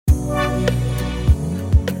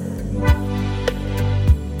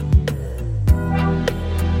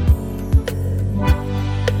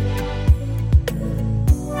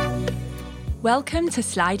Welcome to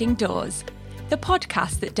Sliding Doors, the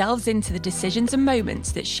podcast that delves into the decisions and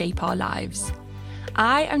moments that shape our lives.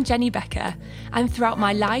 I am Jenny Becker, and throughout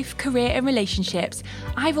my life, career and relationships,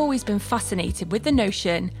 I've always been fascinated with the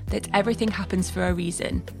notion that everything happens for a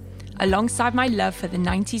reason, alongside my love for the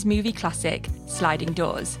 90s movie classic, Sliding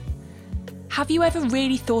Doors. Have you ever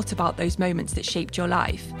really thought about those moments that shaped your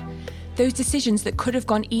life? Those decisions that could have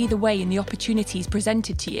gone either way in the opportunities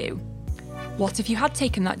presented to you? What if you had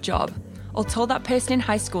taken that job, or told that person in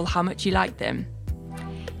high school how much you liked them?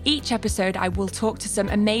 Each episode, I will talk to some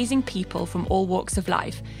amazing people from all walks of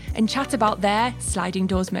life and chat about their sliding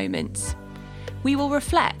doors moments. We will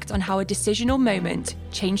reflect on how a decisional moment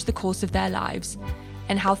changed the course of their lives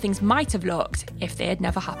and how things might have looked if they had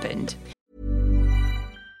never happened.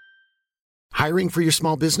 Hiring for your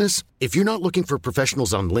small business? If you're not looking for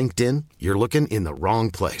professionals on LinkedIn, you're looking in the wrong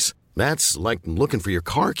place. That's like looking for your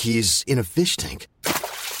car keys in a fish tank.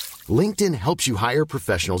 LinkedIn helps you hire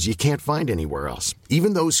professionals you can't find anywhere else,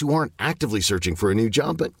 even those who aren't actively searching for a new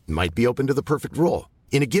job but might be open to the perfect role.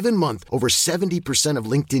 In a given month, over 70% of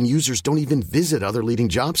LinkedIn users don't even visit other leading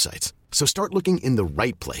job sites. So start looking in the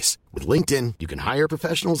right place. With LinkedIn, you can hire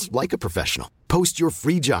professionals like a professional. Post your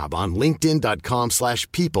free job on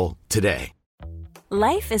linkedin.com/people today.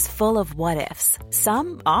 Life is full of what-ifs.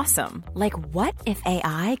 Some awesome, like what if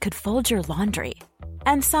AI could fold your laundry?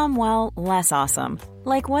 And some, well, less awesome.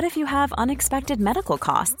 Like what if you have unexpected medical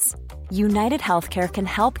costs? United Healthcare can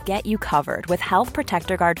help get you covered with Health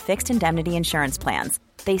Protector Guard fixed indemnity insurance plans.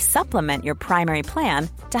 They supplement your primary plan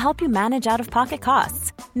to help you manage out-of-pocket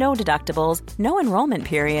costs. No deductibles, no enrollment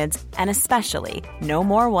periods, and especially no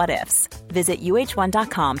more what-ifs. Visit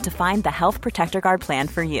uh1.com to find the Health Protector Guard plan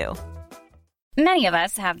for you. Many of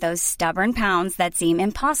us have those stubborn pounds that seem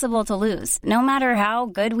impossible to lose, no matter how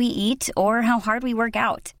good we eat or how hard we work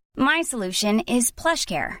out. My solution is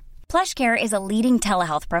PlushCare. PlushCare is a leading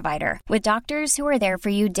telehealth provider with doctors who are there for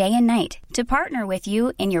you day and night to partner with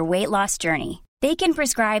you in your weight loss journey. They can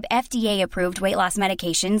prescribe FDA-approved weight loss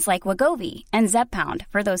medications like Wegovy and Zepbound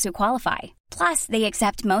for those who qualify. Plus, they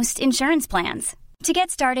accept most insurance plans. To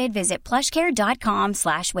get started, visit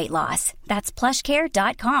plushcare.com/weightloss. That's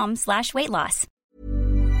plushcare.com/weightloss.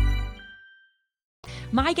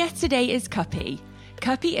 My guest today is Cuppy.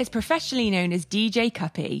 Cuppy is professionally known as DJ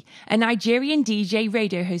Cuppy, a Nigerian DJ,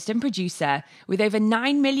 radio host and producer with over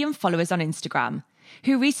 9 million followers on Instagram,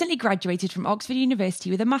 who recently graduated from Oxford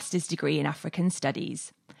University with a master's degree in African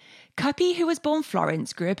Studies. Cuppy, who was born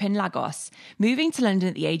Florence, grew up in Lagos, moving to London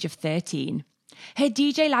at the age of 13. Her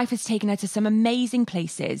DJ life has taken her to some amazing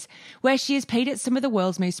places, where she has played at some of the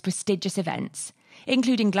world's most prestigious events,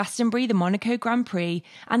 including Glastonbury, the Monaco Grand Prix,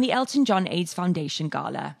 and the Elton John AIDS Foundation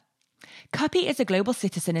Gala. Cuppy is a global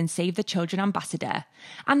citizen and Save the Children ambassador,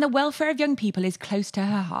 and the welfare of young people is close to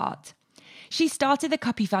her heart. She started the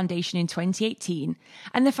Cuppy Foundation in 2018,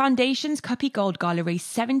 and the foundation's Cuppy Gold Gala raised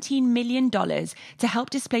 $17 million to help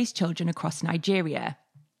displaced children across Nigeria.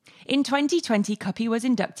 In 2020, Cuppy was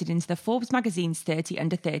inducted into the Forbes magazine's 30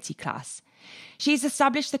 Under 30 class. She has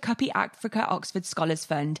established the Cuppy Africa Oxford Scholars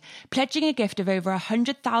Fund, pledging a gift of over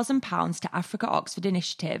 £100,000 to Africa Oxford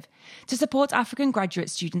Initiative to support African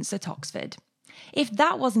graduate students at Oxford. If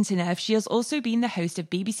that wasn't enough, she has also been the host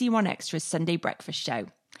of BBC One Extra's Sunday Breakfast Show.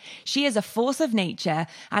 She is a force of nature,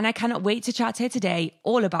 and I cannot wait to chat to her today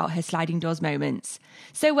all about her sliding doors moments.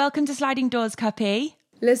 So welcome to Sliding Doors, Cuppy.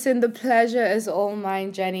 Listen, the pleasure is all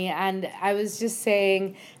mine, Jenny. And I was just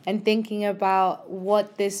saying and thinking about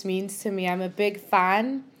what this means to me. I'm a big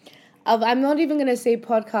fan of, I'm not even going to say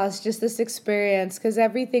podcast, just this experience, because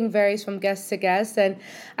everything varies from guest to guest. And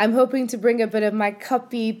I'm hoping to bring a bit of my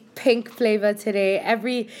Cuppy pink flavor today.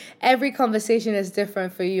 Every conversation is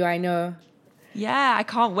different for you, I know. Yeah, I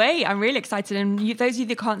can't wait. I'm really excited. And those of you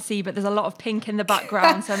that can't see, but there's a lot of pink in the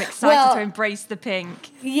background, so I'm excited to embrace the pink.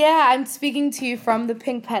 Yeah, I'm speaking to you from the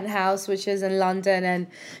Pink Penthouse, which is in London. And,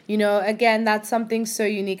 again, that's something so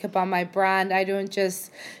unique about my brand. I don't just,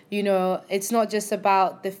 it's not just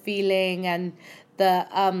about the feeling and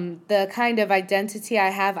the kind of identity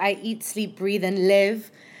I have. I eat, sleep, breathe, and live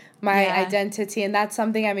my identity, and that's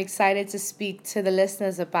something I'm excited to speak to the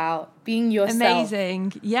listeners about, being yourself.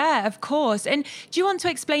 Amazing. Yeah, of course. And do you want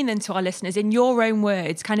to explain then to our listeners in your own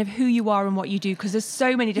words kind of who you are and what you do, because there's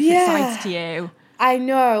so many different sides to you. I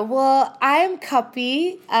know. Well, I am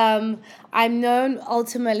Cuppy. I'm known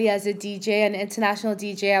ultimately as a DJ, an international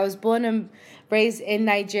DJ. I was born and raised in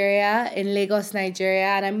Nigeria, in Lagos, Nigeria,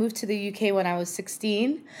 and I moved to the UK when I was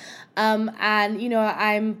 16.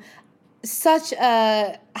 I'm such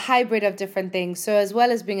a hybrid of different things. So as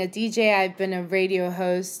well as being a DJ, I've been a radio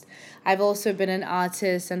host. I've also been an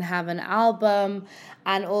artist and have an album.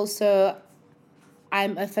 And also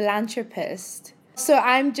I'm a philanthropist. So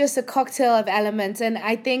I'm just a cocktail of elements. And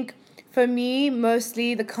I think for me,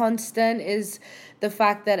 mostly the constant is the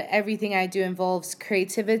fact that everything I do involves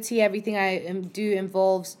creativity. Everything I do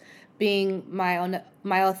involves being my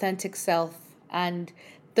authentic self. And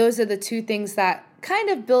those are the two things that kind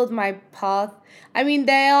of build my path. I mean,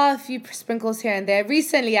 there are a few sprinkles here and there.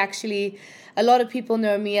 Recently, actually, a lot of people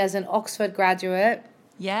know me as an Oxford graduate.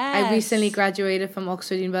 Yes. I recently graduated from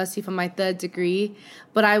Oxford University for my 3rd degree.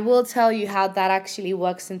 But I will tell you how that actually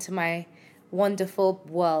works into my wonderful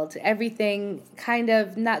world. Everything kind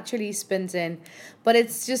of naturally spins in. But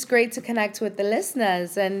it's just great to connect with the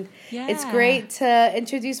listeners. And it's great to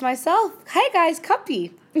introduce myself. Hey guys,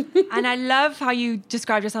 Cuppy. And I love how you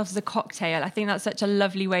describe yourself as a cocktail. I think that's such a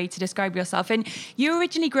lovely way to describe yourself. And you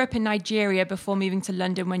originally grew up in Nigeria before moving to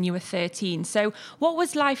London when you were 13. So what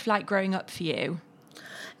was life like growing up for you?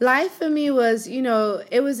 Life for me was,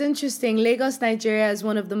 it was interesting. Lagos, Nigeria is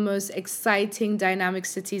one of the most exciting, dynamic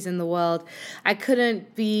cities in the world. I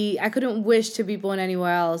couldn't wish to be born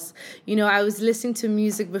anywhere else. I was listening to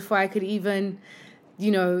music before I could even,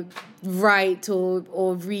 write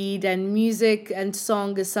or read. And music and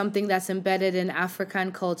song is something that's embedded in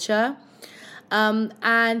African culture. And,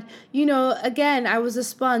 again, I was a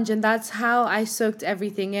sponge, and that's how I soaked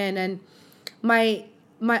everything in. And my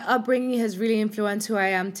upbringing has really influenced who I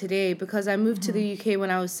am today, because I moved to the UK when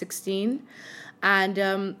I was 16.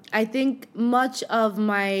 And I think much of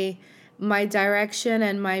my direction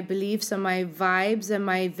and my beliefs and my vibes and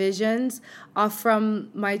my visions are from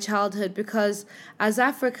my childhood, because as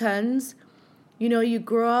Africans, you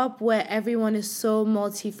grow up where everyone is so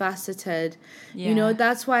multifaceted. Yeah.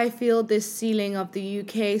 That's why I feel this ceiling of the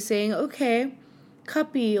UK saying, okay,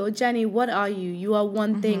 Cuppy or Jenny, what are you? You are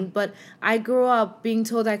one thing. But I grew up being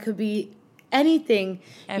told I could be anything.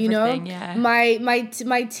 Everything, yeah.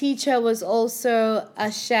 My teacher was also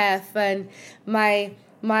a chef, and the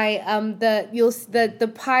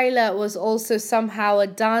pilot was also somehow a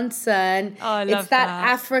dancer, and I love it's that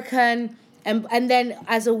African. And then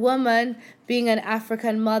as a woman, being an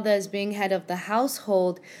African mother is being head of the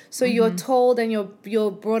household. So you're told and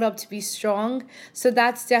you're brought up to be strong. So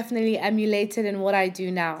that's definitely emulated in what I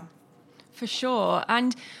do now. For sure.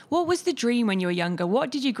 And what was the dream when you were younger?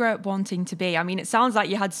 What did you grow up wanting to be? I mean, it sounds like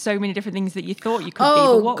you had so many different things that you thought you could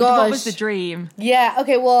be. But what was the dream? Yeah.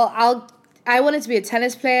 Okay. Well, I wanted to be a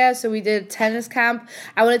tennis player, so we did tennis camp.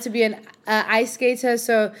 I wanted to be an ice skater,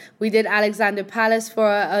 so we did Alexander Palace for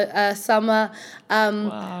a summer.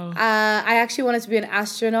 Wow. I actually wanted to be an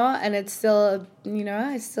astronaut, and it's still,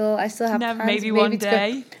 I still have plans. Maybe one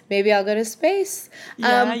day. Maybe I'll go to space.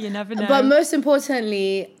 Yeah, you never know. But most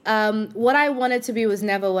importantly, what I wanted to be was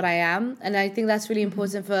never what I am, and I think that's really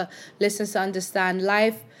important for listeners to understand.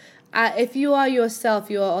 Life. If you are yourself,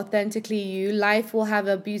 you are authentically you, life will have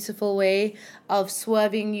a beautiful way of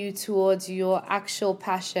swerving you towards your actual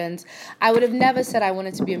passions. I would have never said I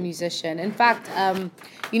wanted to be a musician. In fact,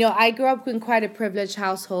 I grew up in quite a privileged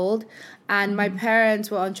household, and my parents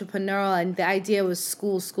were entrepreneurial, and the idea was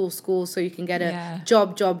school, so you can get a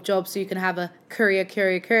job, so you can have a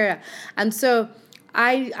career. And so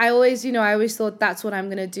I always thought that's what I'm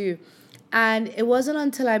going to do. And it wasn't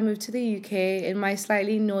until I moved to the UK in my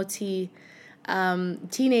slightly naughty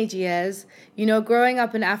teenage years. Growing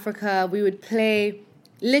up in Africa, we would play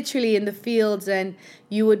literally in the fields, and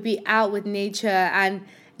you would be out with nature. And,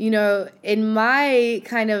 in my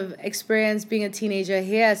kind of experience being a teenager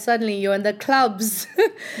here, suddenly you're in the clubs,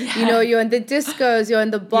 you're in the discos, you're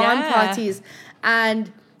in the barn parties.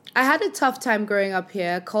 And I had a tough time growing up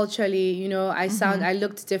here. Culturally, I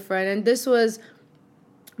looked different. And this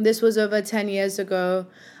was over 10 years ago.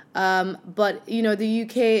 But, the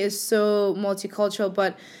UK is so multicultural,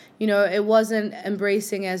 but, it wasn't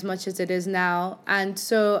embracing as much as it is now. And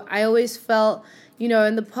so I always felt,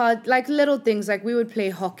 in the part, like little things, like we would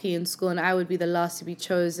play hockey in school and I would be the last to be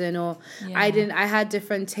chosen, or I had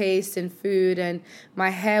different tastes in food, and my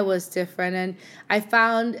hair was different. And I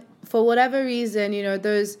found, for whatever reason,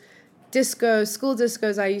 those school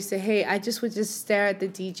discos I used to hate, I just would just stare at the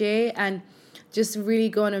DJ and just really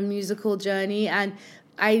go on a musical journey. And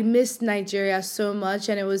I missed Nigeria so much.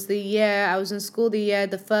 And it was the year I was in school,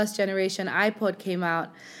 the first generation iPod came out,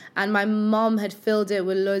 and my mom had filled it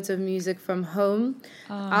with loads of music from home.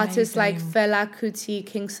 Artists like Fela Kuti,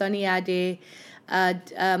 King Sunny Ade,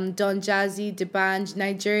 Don Jazzy, D'banj,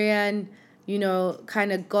 Nigerian,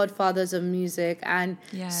 kind of godfathers of music. And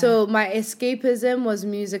so my escapism was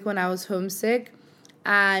music when I was homesick.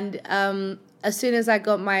 And as soon as I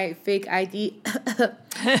got my fake ID,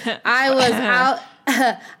 I was out.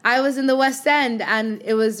 I was in the West End, and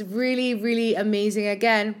it was really, really amazing.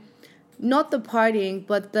 Again, not the partying,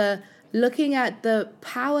 but the looking at the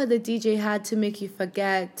power the DJ had to make you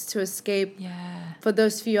forget, to escape for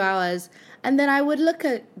those few hours. And then I would look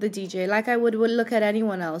at the DJ like I would look at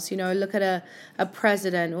anyone else, look at a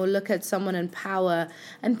president or look at someone in power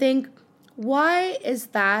and think, why is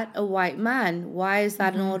that a white man? Why is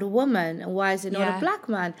that not a woman? And why is it not a black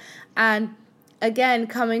man? And again,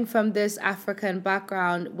 coming from this African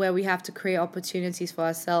background where we have to create opportunities for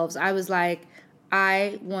ourselves, I was like,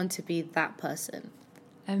 I want to be that person.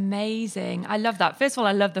 Amazing. I love that. First of all,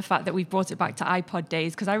 I love the fact that we've brought it back to iPod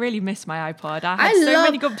days because I really miss my iPod. I had so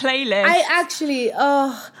many good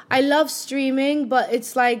playlists. I love streaming, but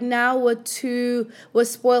it's like now we're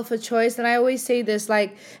spoiled for choice. And I always say this,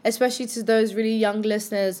 like, especially to those really young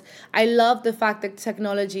listeners, I love the fact that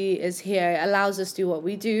technology is here. It allows us to do what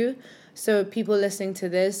we do. So people listening to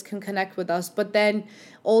this can connect with us. But then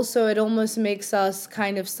also it almost makes us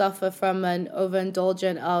kind of suffer from an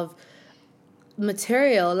overindulgence of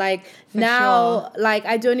material. Like like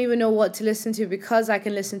I don't even know what to listen to because I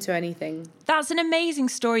can listen to anything. That's an amazing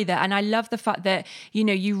story there. And I love the fact that,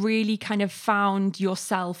 you really kind of found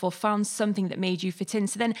yourself or found something that made you fit in.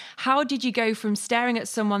 So then how did you go from staring at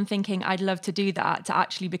someone thinking I'd love to do that to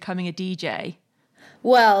actually becoming a DJ?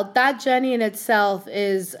 Well, that journey in itself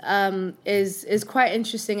is quite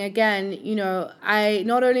interesting. Again, I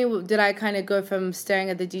not only did I kind of go from staring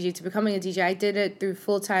at the DJ to becoming a DJ, I did it through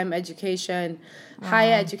full-time education,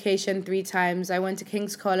 higher education 3 times. I went to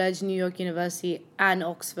King's College, New York University, and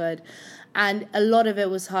Oxford. And a lot of it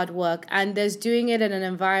was hard work. And there's doing it in an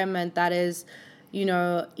environment that is,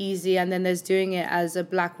 easy. And then there's doing it as a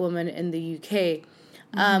black woman in the UK.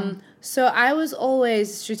 So I was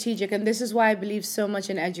always strategic, and this is why I believe so much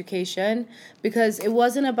in education, because it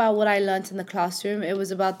wasn't about what I learned in the classroom. It was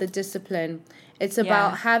about the discipline. It's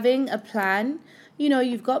about having a plan.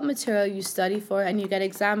 You've got material you study for and you get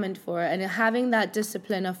examined for it, and having that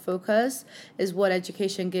discipline of focus is what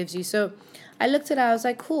education gives you. So I looked at it, I was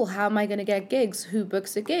like, cool, how am I going to get gigs? Who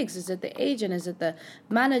books the gigs? Is it the agent? Is it the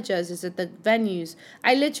managers? Is it the venues?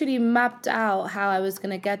 I literally mapped out how I was going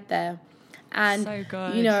to get there. And, so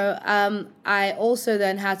good. I also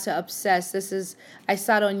then had to obsess. I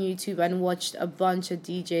sat on YouTube and watched a bunch of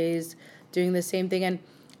DJs doing the same thing. And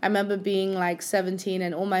I remember being like 17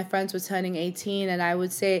 and all my friends were turning 18. And I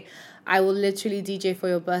would say, I will literally DJ for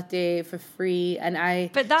your birthday for free.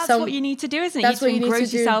 But that's what you need to do, isn't it? That's what you need to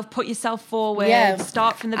engross yourself, put yourself forward,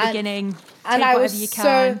 start from the beginning, take whatever you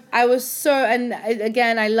can. And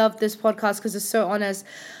again, I love this podcast because it's so honest.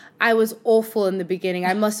 I was awful in the beginning.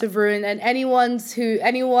 I must have ruined, and anyone's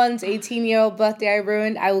 18-year-old birthday I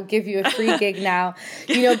ruined, I will give you a free gig now.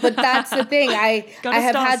 But that's the thing. I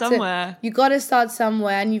have had somewhere. You got to start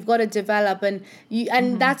somewhere, and you've got to develop, and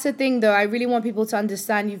that's the thing though. I really want people to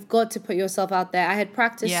understand. You've got to put yourself out there. I had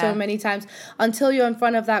practiced so many times until you're in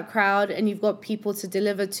front of that crowd and you've got people to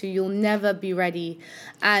deliver to. You'll never be ready,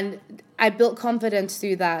 and I built confidence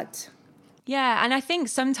through that. Yeah, and I think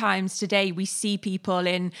sometimes today we see people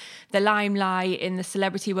in the limelight, in the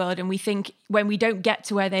celebrity world, and we think when we don't get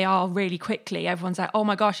to where they are really quickly, everyone's like, oh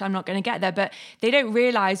my gosh, I'm not going to get there. But they don't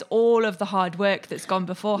realise all of the hard work that's gone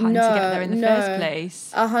beforehand to get there in the first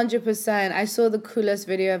place. 100%. I saw the coolest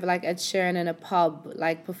video of like Ed Sheeran in a pub,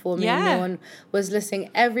 like performing. No one was listening.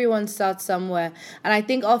 Everyone starts somewhere. And I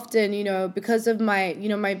think often, because of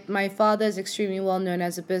my father is extremely well known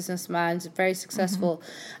as a businessman, he's very successful.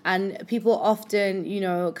 And people often,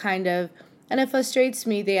 and it frustrates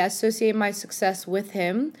me, they associate my success with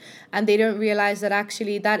him and they don't realize that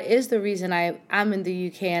actually that is the reason I am in the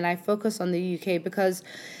UK and I focus on the UK because,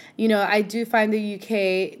 I do find the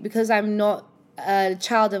UK, because I'm not a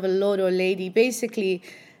child of a lord or lady, basically,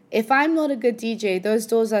 if I'm not a good DJ, those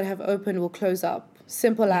doors that have opened will close up.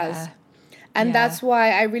 Simple as. And that's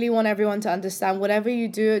why I really want everyone to understand, whatever you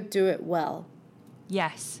do it well.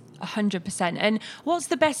 Yes. 100%. And what's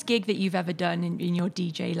the best gig that you've ever done in your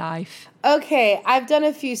DJ life? Okay, I've done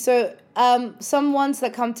a few. So some ones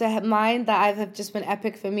that come to mind that have just been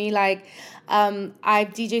epic for me, like I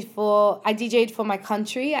DJ'd for my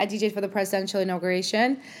country. I DJ'd for the presidential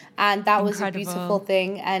inauguration, and that was a beautiful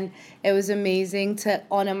thing, and it was amazing to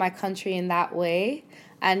honor my country in that way.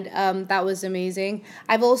 And that was amazing.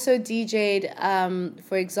 I've also DJ'd,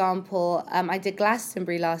 for example, I did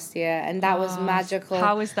Glastonbury last year, and that was magical.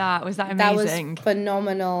 How was that? Was that amazing? That was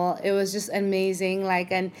phenomenal. It was just amazing.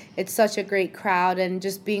 And it's such a great crowd, and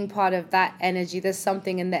just being part of that energy, there's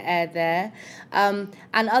something in the air there. And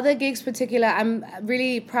other gigs particular, I'm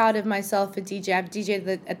really proud of myself for DJ. I've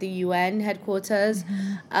DJ'd at the UN headquarters,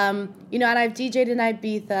 and I've DJ'd in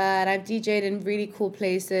Ibiza, and I've DJ'd in really cool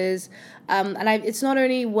places. And it's not only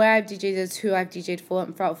only where I've DJed, it's who I've DJed for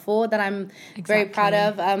that I'm very proud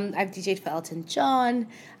of. I've DJed for Elton John.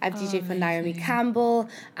 I've DJed for Naomi Campbell.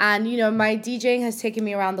 And, you know, my DJing has taken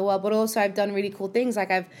me around the world, but also I've done really cool things.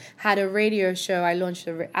 Like I've had a radio show. I launched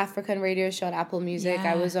an African radio show on Apple Music.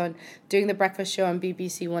 I was doing the breakfast show on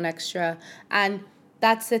BBC One Extra. And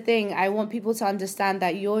that's the thing. I want people to understand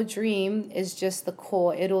that your dream is just the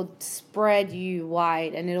core. It'll spread you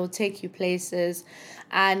wide and it'll take you places.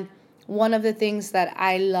 And one of the things that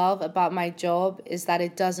I love about my job is that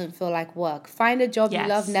it doesn't feel like work. Find a job you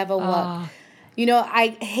love, never work. You know,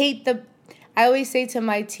 I always say to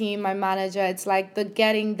my team, my manager, it's like the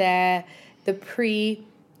getting there, the pre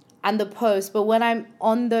and the post. But when I'm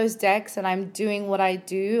on those decks and I'm doing what I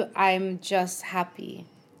do, I'm just happy.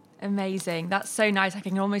 Amazing. That's so nice. I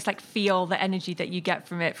can almost like feel the energy that you get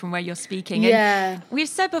from it, from where you're speaking. Yeah. And we've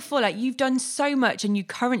said before, like you've done so much and you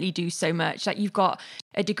currently do so much. Like you've got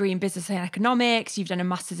a degree in business and economics, you've done a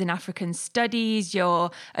master's in African studies,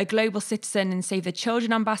 you're a global citizen and Save the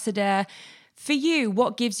Children ambassador. For you,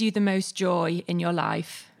 what gives you the most joy in your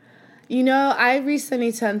life? You know, I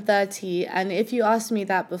recently turned 30, and if you asked me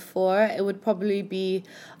that before, it would probably be,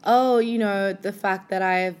 you know, the fact that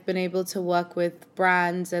I've been able to work with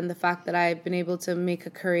brands and the fact that I've been able to make a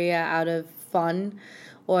career out of fun,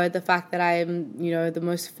 or the fact that I'm, you know, the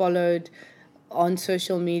most followed on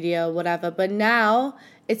social media or whatever. But now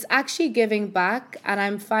it's actually giving back, and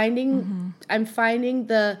I'm finding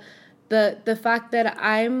the fact that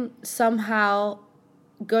I'm somehow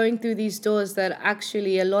going through these doors that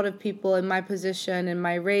actually a lot of people in my position, in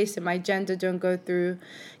my race, in my gender don't go through,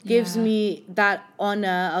 gives me that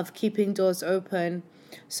honor of keeping doors open.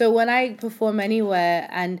 So when I perform anywhere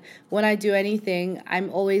and when I do anything,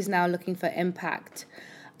 I'm always now looking for impact.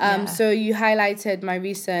 So you highlighted my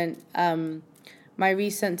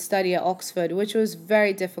recent study at Oxford, which was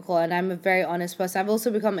very difficult, and I'm a very honest person. I've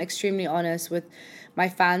also become extremely honest with my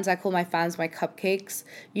fans. I call my fans my cupcakes.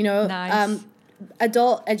 You know, nice.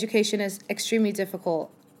 Adult education is extremely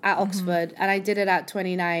difficult at Oxford, and I did it at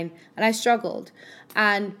 29, and I struggled.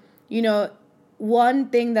 And, you know, one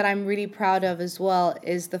thing that I'm really proud of as well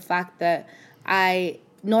is the fact that I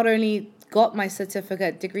not only got my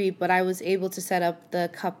certificate degree, but I was able to set up the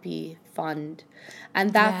Cuppy fund.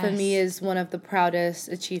 And that for me is one of the proudest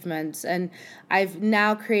achievements. And I've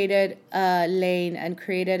now created a lane and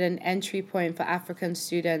created an entry point for African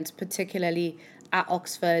students, particularly at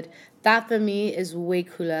Oxford. That for me is way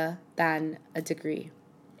cooler than a degree.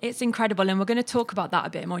 It's incredible. And we're going to talk about that a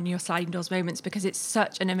bit more in your sliding doors moments, because it's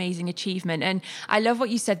such an amazing achievement. And I love what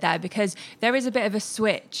you said there, because there is a bit of a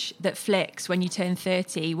switch that flicks when you turn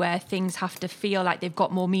 30 where things have to feel like they've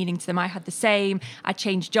got more meaning to them. I had the same. I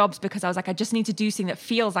changed jobs because I was like, I just need to do something that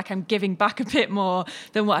feels like I'm giving back a bit more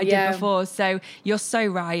than what I did before. So you're so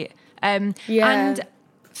right. And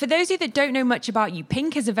for those of you that don't know much about you,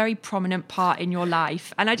 pink is a very prominent part in your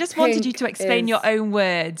life. And I just wanted you to explain your own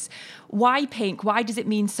words. Why pink? Why does it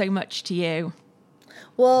mean so much to you?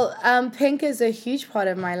 Well, pink is a huge part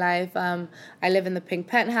of my life. I live in the pink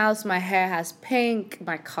penthouse. My hair has pink.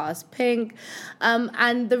 My car's pink.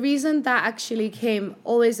 And the reason that actually came,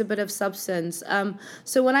 always a bit of substance.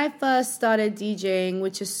 So when I first started DJing,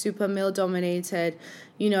 which is super male-dominated,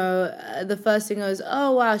 you know, the first thing was,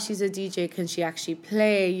 oh, wow, she's a DJ. Can she actually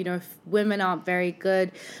play? You know, if women aren't very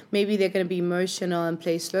good, maybe they're going to be emotional and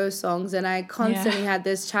play slow songs. And I constantly had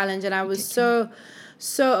this challenge, and I was so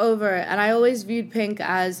over it. And I always viewed pink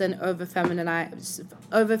as an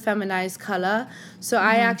over-feminized color. So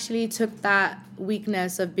I actually took that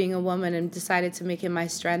weakness of being a woman and decided to make it my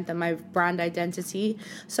strength and my brand identity.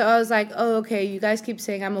 So I was like, oh, okay, you guys keep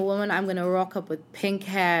saying I'm a woman. I'm going to rock up with pink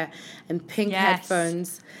hair and pink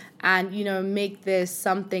headphones and, you know, make this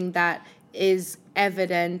something that is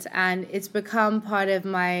evident. And it's become part of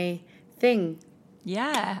my thing.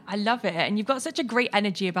 Yeah, I love it. And you've got such a great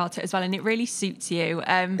energy about it as well. And it really suits you.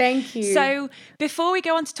 Thank you. So before we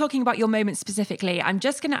go on to talking about your moment specifically, I'm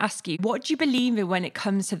just going to ask you, what do you believe in when it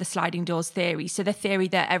comes to the sliding doors theory? So the theory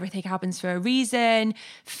that everything happens for a reason,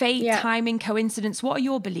 fate, timing, coincidence. What are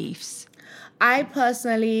your beliefs? I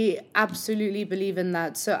personally absolutely believe in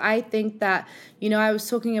that. So I think that, you know, I was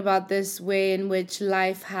talking about this way in which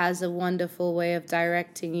life has a wonderful way of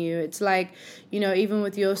directing you. It's like, you know, even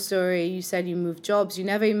with your story, you said you moved jobs. You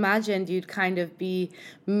never imagined you'd kind of be,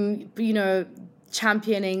 you know,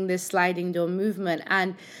 championing this sliding door movement.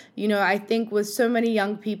 And, you know, I think with so many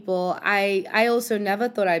young people, I also never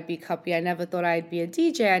thought I'd be Cuppy. I never thought I'd be a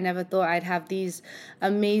DJ. I never thought I'd have these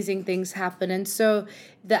amazing things happen. And so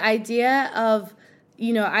the idea of,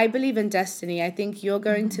 you know, I believe in destiny. I think you're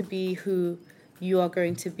going to be who you are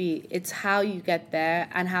going to be. It's how you get there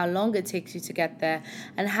and how long it takes you to get there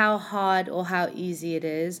and how hard or how easy it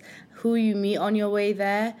is, who you meet on your way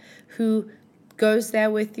there, who goes there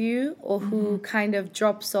with you, or who kind of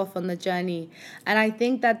drops off on the journey. And I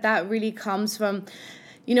think that really comes from,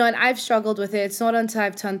 and I've struggled with it. It's not until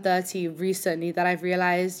I've turned 30 recently that I've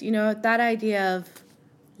realized, that idea of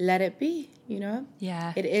let it be,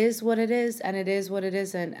 Yeah. It is what it is and it is what it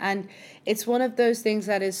isn't. And it's one of those things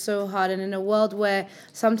that is so hard. And in a world where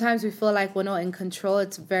sometimes we feel like we're not in control,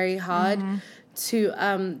 it's very hard to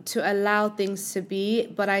allow things to be.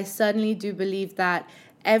 But I certainly do believe that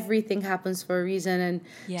everything happens for a reason,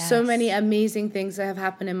 and so many amazing things that have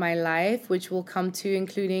happened in my life, which we'll come to,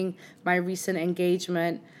 including my recent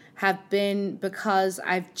engagement, have been because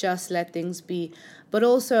I've just let things be. But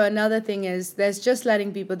also another thing is there's just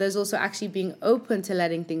letting be, but there's also actually being open to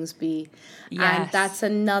letting things be. And that's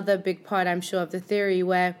another big part, I'm sure, of the theory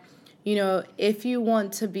where, if you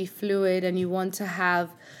want to be fluid and you want to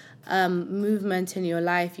have movement in your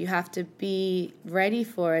life, you have to be ready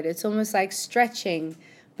for it. It's almost like stretching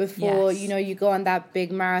before, you go on that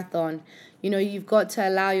big marathon. You've got to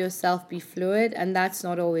allow yourself be fluid, and that's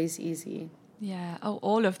not always easy. Yeah. Oh,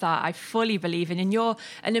 all of that I fully believe in. And you're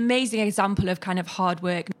an amazing example of kind of hard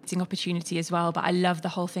work, meeting opportunity as well. But I love the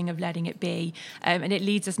whole thing of letting it be. And it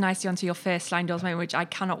leads us nicely onto your first sliding doors moment, which I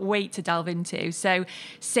cannot wait to delve into. So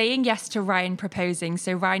saying yes to Ryan proposing.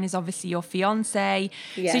 So Ryan is obviously your fiance.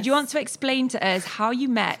 Yes. So do you want to explain to us how you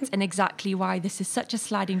met and exactly why this is such a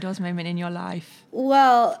sliding doors moment in your life?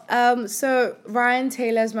 Well, so Ryan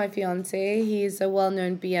Taylor is my fiance. He's a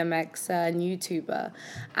well-known BMX and YouTuber.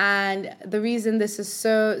 And the reason this is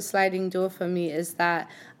so sliding door for me is that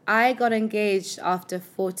I got engaged after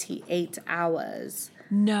 48 hours.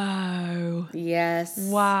 No. Yes.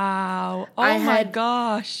 Wow. Oh my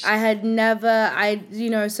gosh. I had never,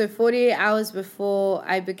 so 48 hours before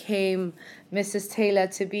I became Mrs. Taylor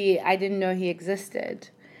to be, I didn't know he existed.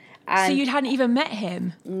 And so you hadn't even met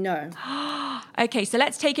him? No. Okay, so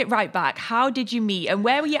let's take it right back. How did you meet, and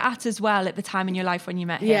where were you at as well at the time in your life when you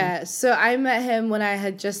met him? Yeah, so I met him when I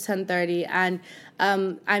had just turned 30, and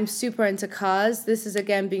I'm super into cars. This is,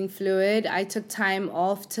 again, being fluid. I took time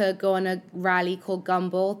off to go on a rally called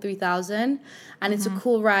Gumball 3000, and it's a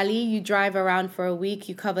cool rally. You drive around for a week,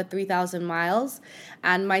 you cover 3,000 miles,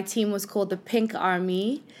 and my team was called the Pink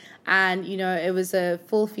Army. And, it was a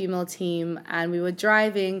full female team, and we were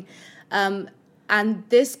driving. And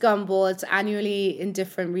this Gumball, it's annually in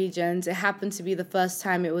different regions. It happened to be the first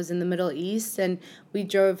time it was in the Middle East, and we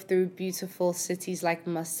drove through beautiful cities like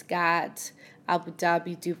Muscat, Abu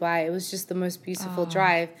Dhabi, Dubai. It was just the most beautiful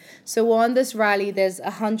drive. So we're on this rally. There's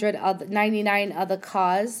 99 other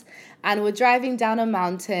cars, and we're driving down a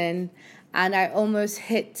mountain, and I almost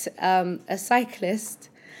hit a cyclist.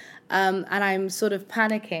 And I'm sort of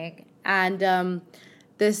panicking, and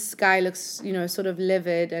this guy looks, sort of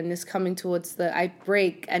livid, and is coming towards I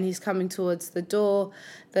brake, and he's coming towards the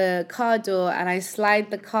car door, and I slide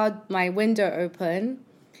my window open,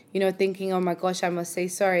 thinking, oh my gosh, I must say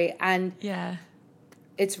sorry, and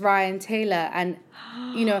it's Ryan Taylor, and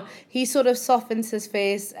he sort of softens his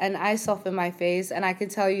face, and I soften my face, and I can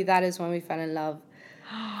tell you that is when we fell in love.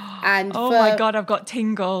 And my God, I've got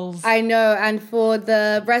tingles. I know. And for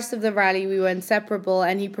the rest of the rally, we were inseparable,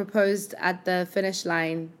 and he proposed at the finish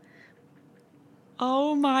line.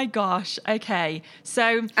 Oh my gosh. Okay.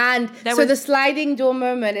 So the sliding door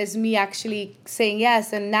moment is me actually saying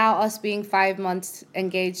yes, and now us being 5 months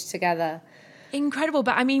engaged together. Incredible.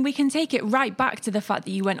 But I mean, we can take it right back to the fact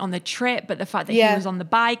that you went on the trip, but the fact that he was on the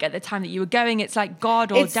bike at the time that you were going, it's like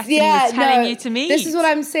God or destiny was telling you to meet. This is what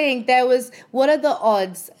I'm saying. What are the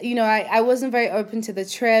odds? I wasn't very open to the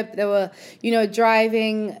trip. There were,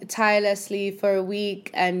 driving tirelessly for a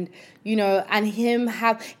week, and,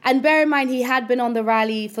 and bear in mind, he had been on the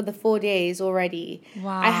rally for the 4 days already.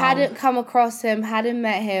 Wow. I hadn't come across him, hadn't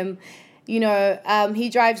met him. He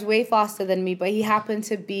drives way faster than me, but he happened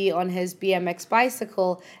to be on his BMX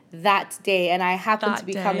bicycle that day, and I happened to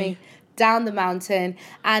be coming down the mountain,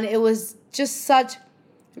 and it was just a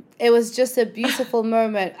beautiful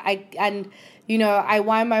moment. I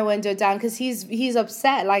wind my window down because he's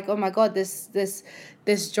upset, like, oh my God,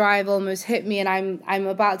 this drive almost hit me, and I'm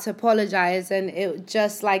about to apologize, and it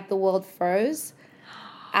just like the world froze.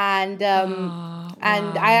 And I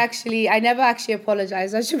never actually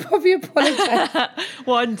apologized. I should probably apologize.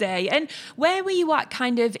 One day. And where were you at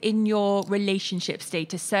kind of in your relationship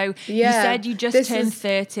status? So you said you just turned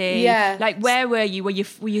 30. Yeah. Like, where were you? Were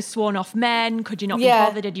you sworn off men? Could you not be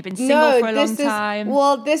bothered? Had you been single for a long time?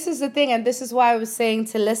 Well, this is the thing. And this is why I was saying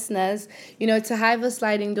to listeners, to have a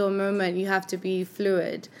sliding door moment, you have to be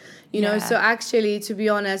fluid. You know, so actually, to be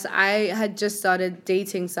honest, I had just started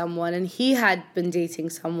dating someone and he had been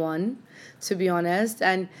dating someone, to be honest.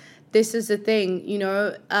 And this is the thing, you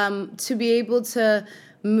know, to be able to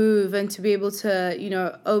move and to be able to, you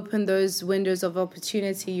know, open those windows of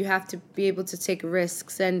opportunity, you have to be able to take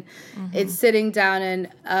risks. And it's sitting down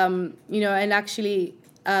and, you know, and actually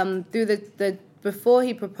through the before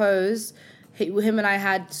he proposed, him and I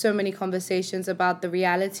had so many conversations about the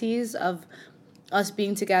realities of us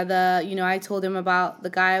being together. You know, I told him about the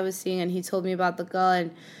guy I was seeing and he told me about the girl,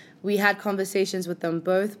 and we had conversations with them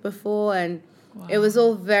both before, and it was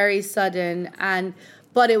all very sudden.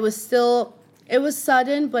 But it was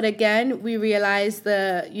sudden, but again, we realized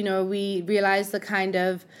the kind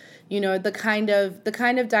of, you know, the kind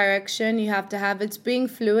of direction you have to have. It's being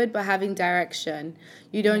fluid, but having direction.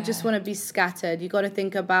 You don't just want to be scattered. You got to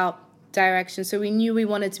think about direction. So we knew we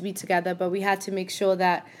wanted to be together, but we had to make sure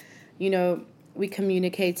that, you know, we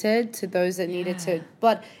communicated to those that needed to.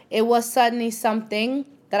 But it was suddenly something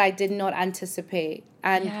that I did not anticipate.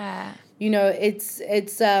 And, you know, it's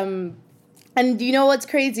and you know what's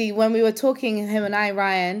crazy? When we were talking, him and I,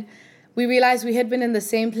 Ryan, we realized we had been in the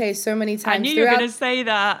same place so many times. I knew you were going to say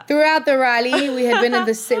that. Throughout the rally, we had been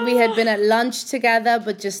we had been at lunch together,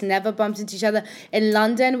 but just never bumped into each other. In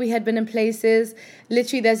London, we had been in places.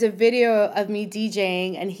 Literally, there's a video of me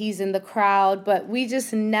DJing, and he's in the crowd, but we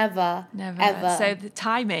just never, ever. So the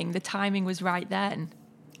timing was right then.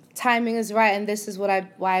 Timing is right, and this is why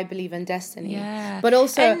I believe in destiny. Yeah. But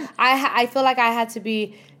also, I feel like I had to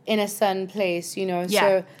be in a certain place, you know. Yeah,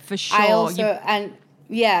 so for sure. I also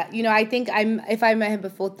you know, I think if I met him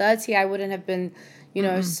before 30, I wouldn't have been, you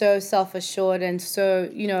know, so self-assured and so,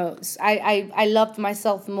 you know, I loved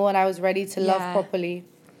myself more and I was ready to love properly.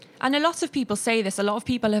 And a lot of people say this. A lot of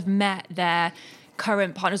people have met their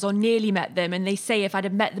current partners or nearly met them, and they say if I'd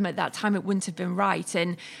have met them at that time, it wouldn't have been right.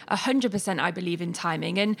 And 100% I believe in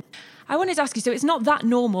timing. And I wanted to ask you, so it's not that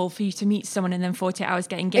normal for you to meet someone and then 48 hours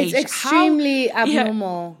get engaged. It's extremely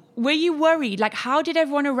abnormal. Were you worried? Like, how did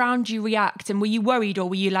everyone around you react? And were you worried, or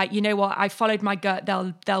were you like, you know what, I followed my gut,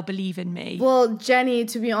 they'll believe in me? Well, Jenny,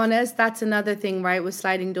 to be honest, that's another thing, right, with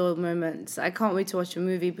sliding door moments. I can't wait to watch a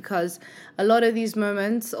movie because a lot of these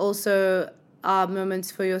moments also are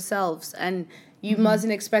moments for yourselves, and you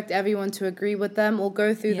mustn't expect everyone to agree with them or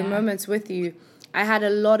go through the moments with you. I had a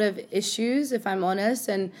lot of issues, if I'm honest,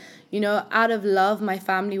 and, you know, out of love, my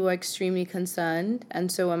family were extremely concerned,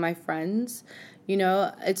 and so were my friends. You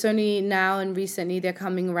know, it's only now and recently they're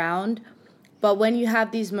coming around. But when you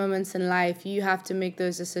have these moments in life, you have to make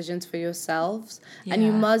those decisions for yourselves. Yeah. And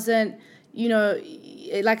you mustn't, you know,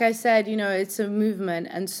 like I said, you know, it's a movement.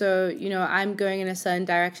 And so, you know, I'm going in a certain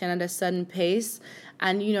direction at a certain pace.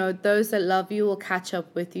 And, you know, those that love you will catch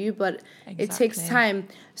up with you. But it takes time.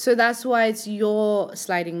 So that's why it's your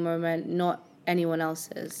sliding moment, not anyone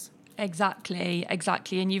else's. Exactly.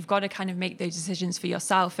 And you've got to kind of make those decisions for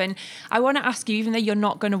yourself. And I want to ask you, even though you're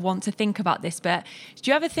not going to want to think about this, but do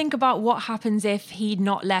you ever think about what happens if he'd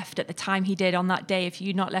not left at the time he did on that day, if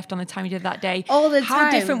you'd not left on the time he did that day? All the time. How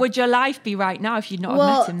different would your life be right now if you'd not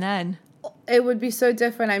have met him then? It would be so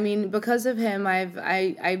different. I mean, because of him,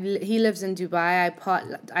 he lives in Dubai.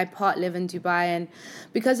 I part live in Dubai, and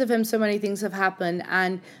because of him, so many things have happened.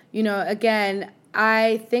 And, you know, again,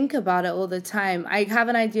 I think about it all the time. I have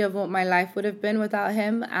an idea of what my life would have been without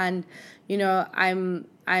him, and, you know,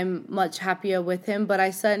 I'm much happier with him. But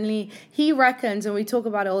he reckons, and we talk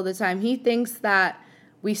about it all the time, he thinks that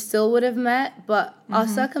we still would have met, but our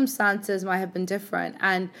circumstances might have been different.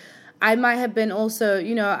 And I might have been also,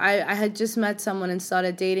 you know, I had just met someone and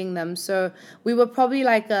started dating them. So we were probably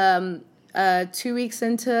like 2 weeks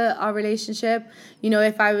into our relationship. You know,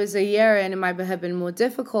 if I was a year in, it might have been more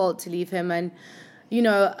difficult to leave him. And, you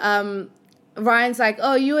know, Ryan's like,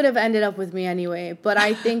 oh, you would have ended up with me anyway. But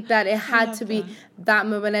I think that it had to be that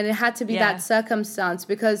moment, and it had to be that circumstance.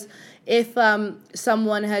 Because if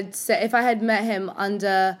someone had said, if I had met him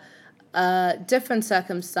under a different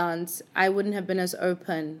circumstance, I wouldn't have been as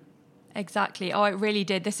open. Exactly. Oh, it really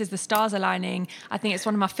did. This is the stars aligning. I think it's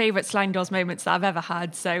one of my favourite sliding doors moments that I've ever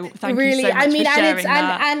had. So thank you so much for sharing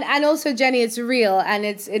that. And also, Jenny, it's real, and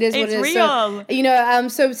it is what it is. It's real. So, you know,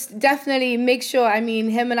 so definitely make sure. I mean,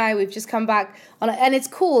 him and I, we've just come back and it's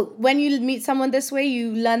cool when you meet someone this way,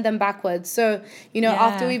 you learn them backwards. So, you know,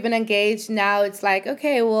 after we've been engaged, now it's like,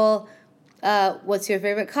 okay, well, what's your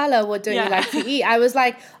favorite color? What don't you like to eat? I was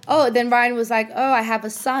like, oh. Then Ryan was like, oh, I have a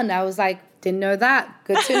son. I was like, didn't know that.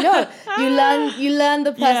 Good to know. You learn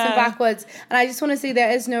the person backwards. And I just want to say there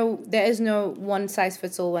is no one size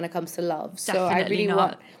fits all when it comes to love. Definitely so I really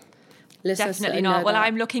not. listeners Definitely to know not. Well, that.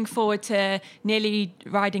 I'm looking forward to nearly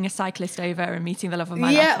riding a cyclist over and meeting the love of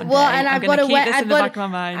my life one day. And I'm going to keep this in the back of my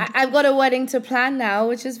mind. I've got a wedding to plan now,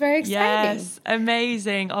 which is very exciting. Yes,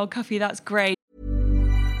 amazing. Oh, Cuppy, that's great.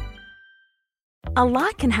 A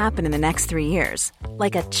lot can happen in the next 3 years.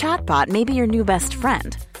 Like a chatbot may be your new best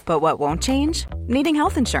friend. But what won't change? Needing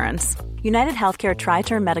health insurance. United Healthcare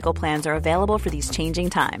Tri-Term Medical Plans are available for these changing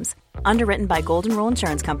times. Underwritten by Golden Rule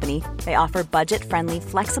Insurance Company, they offer budget-friendly,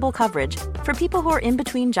 flexible coverage for people who are in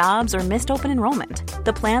between jobs or missed open enrollment.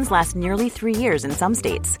 The plans last nearly 3 years in some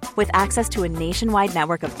states, with access to a nationwide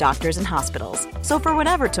network of doctors and hospitals. So for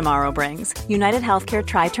whatever tomorrow brings, United Healthcare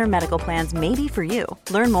Tri-Term Medical Plans may be for you.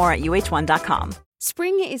 Learn more at uh1.com.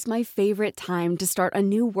 Spring is my favorite time to start a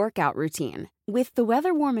new workout routine. With the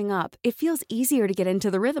weather warming up, it feels easier to get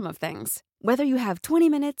into the rhythm of things. Whether you have 20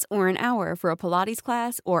 minutes or an hour for a Pilates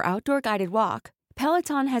class or outdoor guided walk,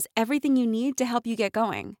 Peloton has everything you need to help you get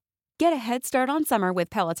going. Get a head start on summer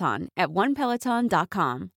with Peloton at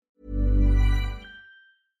onepeloton.com.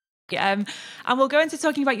 And we'll go into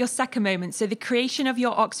talking about your second moment. So the creation of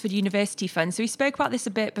your Oxford University Fund. So we spoke about this a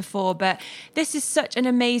bit before, but this is such an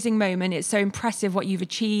amazing moment. It's so impressive what you've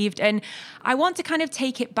achieved. And I want to kind of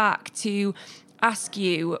take it back to ask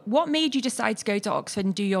you, what made you decide to go to Oxford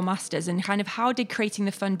and do your master's, and kind of how did creating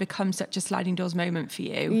the fund become such a sliding doors moment for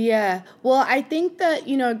you? Yeah, well, I think that,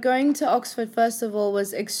 going to Oxford, first of all,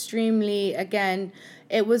 was extremely, again,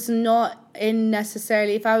 it was not in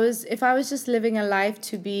necessarily, if I was just living a life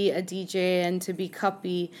to be a DJ and to be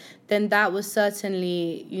Cuppy, then that was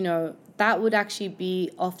certainly, that would actually be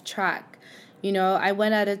off track. I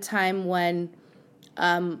went at a time when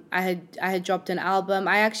I had dropped an album.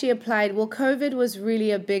 I actually applied. Well, COVID was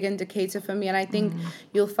really a big indicator for me, and I think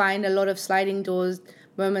you'll find a lot of sliding doors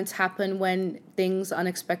moments happen when things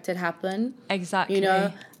unexpected happen. Exactly.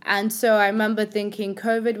 And so I remember thinking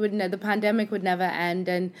the pandemic would never end,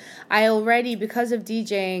 and I already, because of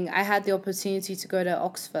DJing, I had the opportunity to go to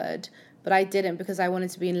Oxford, but I didn't because I wanted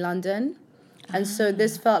to be in London. And so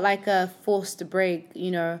this felt like a forced break,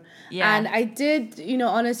 Yeah. And I did,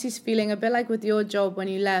 honestly feeling a bit like with your job when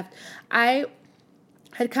you left, I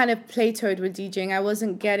had kind of plateaued with DJing. I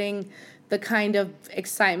wasn't getting the kind of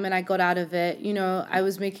excitement I got out of it. I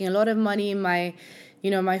was making a lot of money. My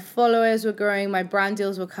followers were growing, my brand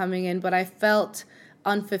deals were coming in, but I felt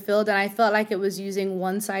unfulfilled, and I felt like it was using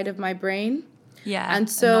one side of my brain. Yeah. And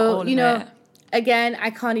so, again, I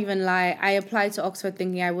can't even lie. I applied to Oxford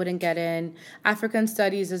thinking I wouldn't get in. African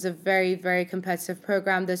Studies is a very, very competitive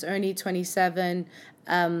program. There's only 27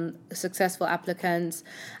 successful applicants.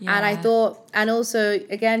 Yeah. And I thought, and also,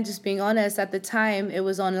 again, just being honest, at the time, it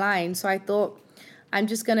was online. So I thought, I'm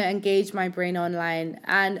just going to engage my brain online.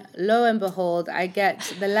 And lo and behold, I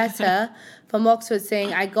get the letter from Oxford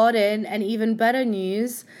saying I got in, and even better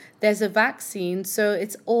news, there's a vaccine. So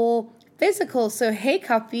it's all physical. So, hey,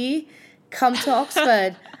 Cuppy, come to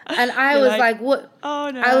Oxford. And I was like, what? Oh,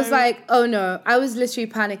 no. I was like, oh, no. I was literally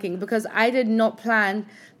panicking because I did not plan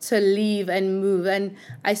to leave and move. And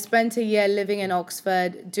I spent a year living in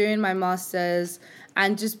Oxford, doing my master's,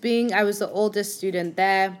 and just I was the oldest student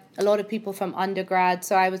there. A lot of people from undergrad.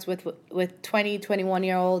 So I was with 20,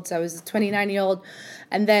 21-year-olds. I was a 29-year-old.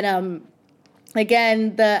 And then,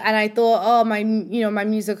 again, and I thought, my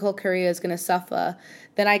musical career is going to suffer.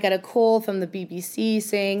 Then I get a call from the BBC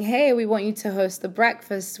saying, hey, we want you to host the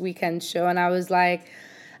Breakfast Weekend show. And I was like,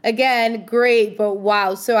 again, great, but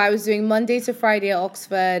wow. So I was doing Monday to Friday at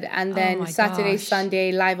Oxford, and then Saturday,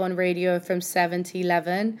 Sunday, live on radio from 7 to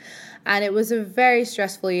 11. And it was a very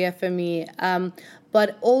stressful year for me.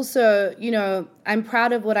 But also, I'm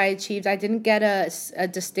proud of what I achieved. I didn't get a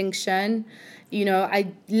distinction.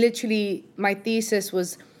 My thesis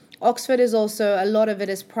was, Oxford is also, a lot of it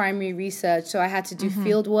is primary research. So I had to do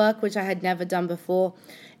field work, which I had never done before.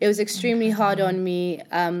 It was extremely hard on me,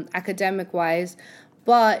 academic-wise.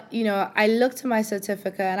 But, I looked at my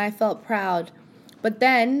certificate and I felt proud. But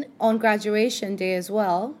then on graduation day as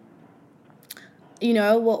well,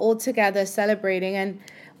 we're all together celebrating, and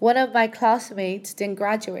one of my classmates didn't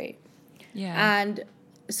graduate. Yeah. And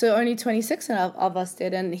so only 26 of us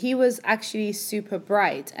did, and he was actually super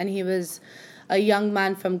bright, and he was a young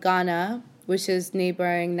man from Ghana, which is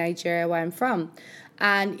neighboring Nigeria where I'm from.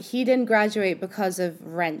 And he didn't graduate because of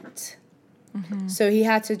rent. Mm-hmm. So he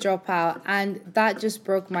had to drop out, and that just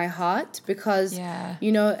broke my heart because,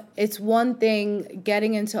 it's one thing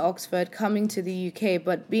getting into Oxford, coming to the UK,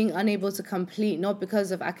 but being unable to complete, not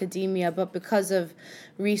because of academia, but because of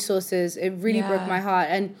resources. It really broke my heart.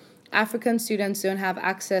 And African students don't have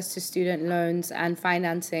access to student loans and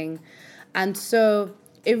financing. And so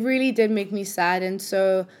it really did make me sad. And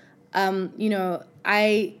so,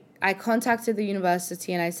 I contacted the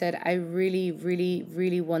university and I said, I really, really,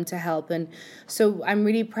 really want to help. And so I'm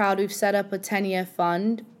really proud. We've set up a 10-year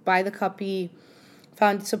fund by the Cuppy,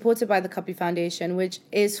 supported by the Cuppy Foundation, which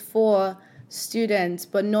is for students,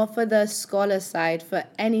 but not for the scholar side, for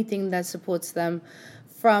anything that supports them,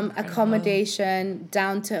 from accommodation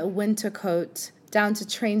down to a winter coat, down to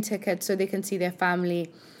train tickets so they can see their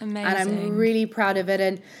family. Amazing. And I'm really proud of it.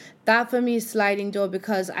 And that for me is sliding door,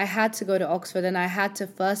 because I had to go to Oxford and I had to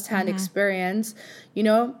firsthand experience, you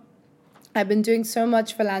know, I've been doing so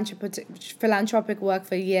much philanthropic work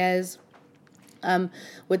for years.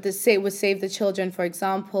 With Save the Children, for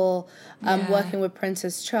example, working with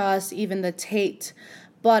Princess Trust, even the Tate.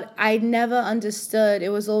 But I never understood. It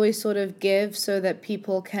was always sort of give so that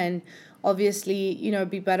people can obviously, you know,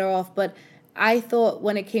 be better off. But I thought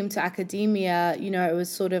when it came to academia, you know, it was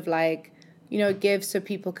sort of like, you know, give so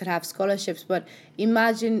people could have scholarships. But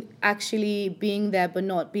imagine actually being there but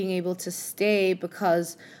not being able to stay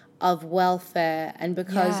because of welfare and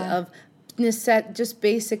because of just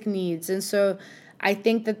basic needs. And so I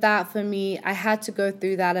think that for me, I had to go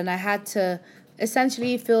through that, and I had to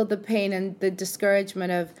essentially feel the pain and the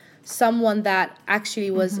discouragement of someone that actually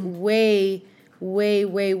was way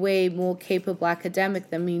more capable academic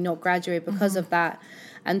than me not graduate because of that.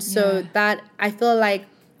 And so that I feel like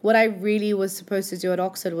what I really was supposed to do at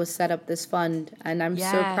Oxford was set up this fund, and I'm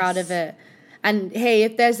so proud of it. And hey,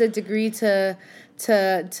 if there's a degree to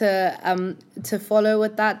follow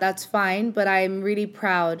with that, that's fine. But I'm really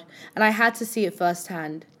proud, and I had to see it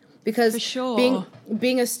firsthand, because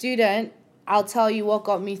being a student, I'll tell you what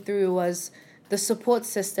got me through was the support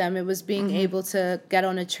system. It was being able to get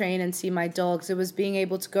on a train and see my dogs. It was being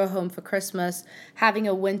able to go home for Christmas, having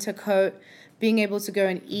a winter coat, being able to go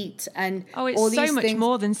and eat, and all these so much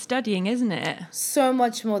more than studying, isn't it? So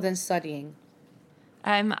much more than studying.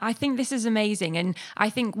 I think this is amazing, and I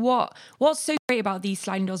think what's so great about these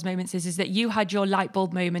sliding doors moments is that you had your light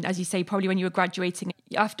bulb moment, as you say, probably when you were graduating,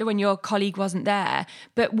 after when your colleague wasn't there.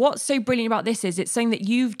 But what's so brilliant about this is it's something that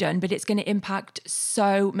you've done, but it's going to impact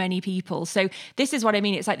so many people. So this is what I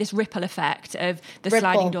mean. It's like this ripple effect of the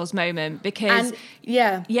sliding doors moment, because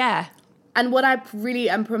And what I really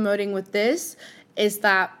am promoting with this is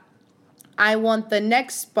that I want the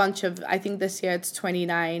next bunch of, I think this year it's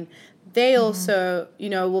 29. They also, you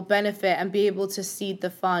know, will benefit and be able to seed the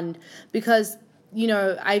fund, because, you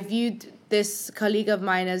know, I viewed this colleague of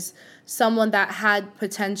mine as someone that had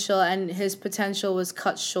potential, and his potential was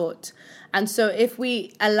cut short. And so if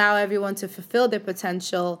we allow everyone to fulfill their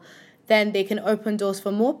potential, then they can open doors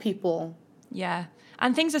for more people. Yeah.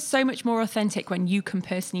 And things are so much more authentic when you can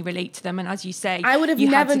personally relate to them. And as you say, I would have you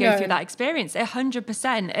never had to go known through that experience,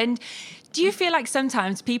 100%. And do you feel like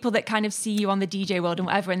sometimes people that kind of see you on the DJ world and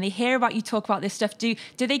whatever, and they hear about you talk about this stuff, do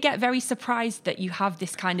they get very surprised that you have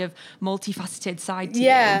this kind of multifaceted side to you?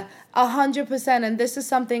 Yeah, 100%. And this is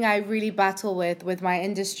something I really battle with my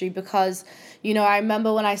industry, because, you know, I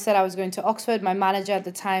remember when I said I was going to Oxford, my manager at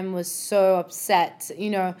the time was so upset. You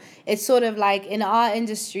know, it's sort of like in our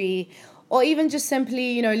industry, or even just simply,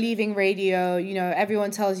 you know, leaving radio, you know,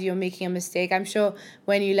 everyone tells you you're making a mistake. I'm sure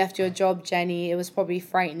when you left your job, Jenny, it was probably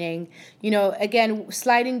frightening. You know, again,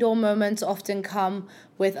 sliding door moments often come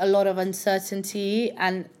with a lot of uncertainty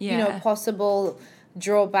and, you know, possible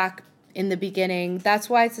drawback in the beginning. That's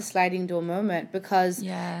why it's a sliding door moment, because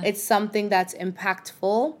it's something that's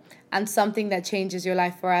impactful and something that changes your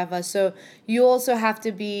life forever. So you also have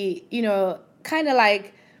to be, you know, kind of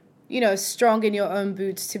like, you know, strong in your own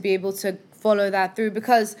boots to be able to follow that through,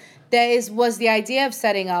 because was the idea of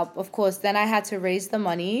setting up, of course. Then I had to raise the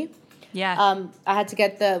money. I had to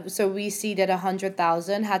get so we seeded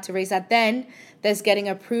 100,000, had to raise that. Then there's getting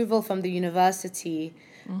approval from the university.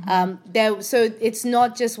 So it's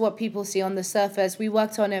not just what people see on the surface. We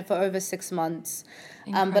worked on it for over 6 months.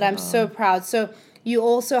 But I'm so proud. So you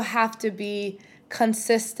also have to be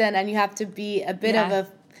consistent, and you have to be a bit of a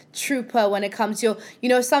trooper when it comes to you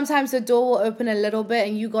know, sometimes the door will open a little bit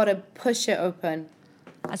and you got to push it open.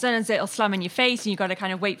 Sometimes it'll slam in your face and you got to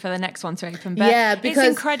kind of wait for the next one to open. But because, it's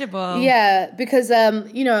incredible. Yeah, because,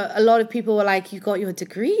 you know, a lot of people were like, you got your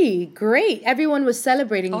degree. Great. Everyone was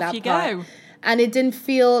celebrating that part. Off you go. And it didn't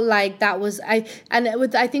feel like that was... I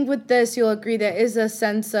think with this, you'll agree, there is a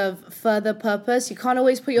sense of further purpose. You can't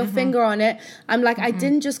always put your finger on it. I'm like, I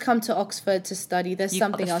didn't just come to Oxford to study. There's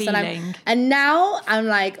something else. And now I'm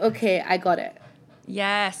like, okay, I got it.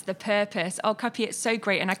 Yes, the purpose. Oh, Cuppy, it's so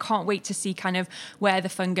great. And I can't wait to see kind of where the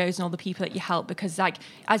fund goes and all the people that you help, because like,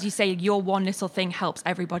 as you say, your one little thing helps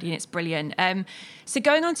everybody and it's brilliant. So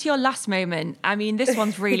going on to your last moment, I mean, this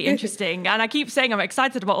one's really interesting. And I keep saying I'm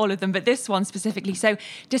excited about all of them, but this one specifically. So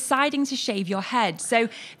deciding to shave your head. So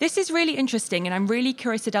this is really interesting and I'm really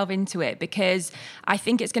curious to delve into it because I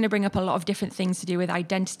think it's going to bring up a lot of different things to do with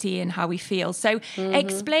identity and how we feel. So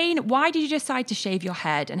explain, why did you decide to shave your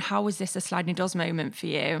head and how was this a sliding doors moment for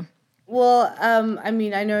you? Well, I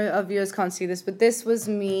mean, I know our viewers can't see this, but this was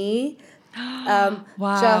me. Wow,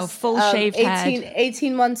 just full shaved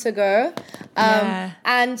 18 months ago.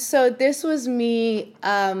 And so this was me,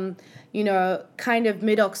 kind of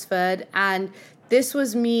mid-Oxford. And this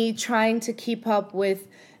was me trying to keep up with,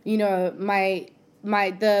 the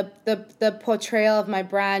portrayal of my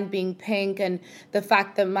brand being pink and the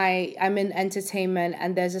fact that I'm in entertainment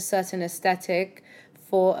and there's a certain aesthetic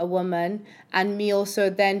for a woman, and me also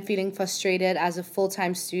then feeling frustrated as a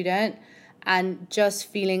full-time student and just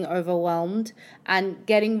feeling overwhelmed and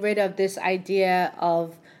getting rid of this idea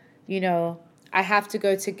of, I have to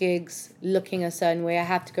go to gigs looking a certain way. I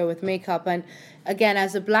have to go with makeup. And again,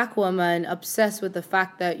 as a Black woman, obsessed with the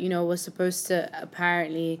fact that, we're supposed to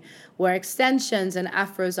apparently wear extensions and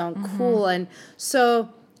afros aren't cool. And so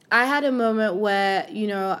I had a moment where,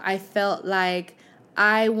 I felt like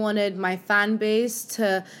I wanted my fan base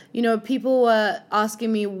to, people were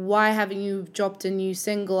asking me, why haven't you dropped a new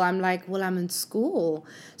single? I'm like, well, I'm in school.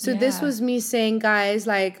 So this was me saying, guys,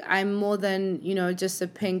 like, I'm more than, just a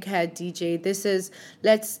pink haired DJ.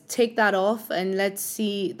 Let's take that off and let's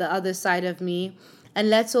see the other side of me. And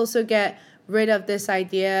let's also get rid of this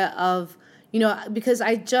idea of, because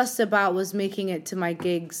I just about was making it to my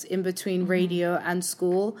gigs in between radio and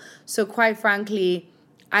school. So quite frankly,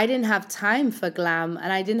 I didn't have time for glam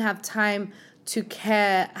and I didn't have time to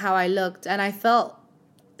care how I looked. And I felt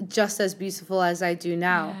just as beautiful as I do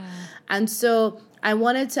now. Yeah. And so I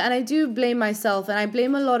wanted to, and I do blame myself and I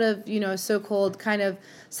blame a lot of, so-called kind of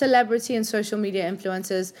celebrity and social media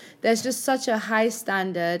influencers. There's just such a high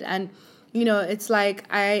standard and, it's like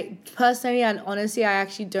I personally and honestly, I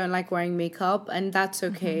actually don't like wearing makeup and that's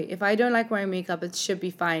okay. If I don't like wearing makeup, it should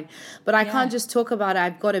be fine. But I can't just talk about it.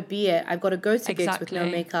 I've got to be it. I've got to go to gigs with no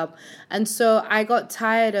makeup. And so I got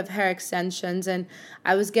tired of hair extensions and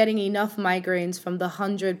I was getting enough migraines from the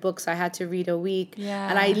 100 books I had to read a week. Yeah.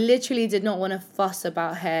 And I literally did not want to fuss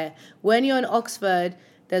about hair. When you're in Oxford,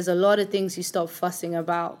 there's a lot of things you stop fussing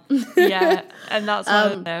about. Yeah, and that's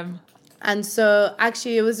one of them. And so,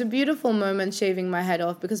 actually, it was a beautiful moment shaving my head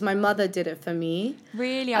off because my mother did it for me.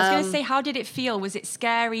 Really? I was going to say, how did it feel? Was it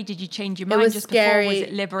scary? Did you change your mind it was just scary. before? Was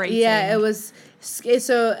it liberating? Yeah, it was.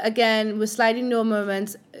 So, again, with sliding door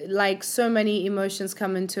moments, like so many emotions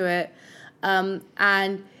come into it.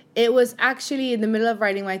 And it was actually in the middle of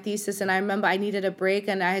writing my thesis, and I remember I needed a break,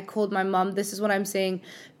 and I had called my mom. This is what I'm saying.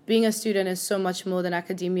 Being a student is so much more than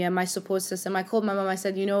academia. My support system. I called my mom. I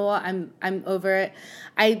said, you know what? I'm over it.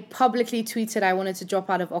 I publicly tweeted I wanted to drop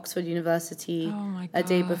out of Oxford University a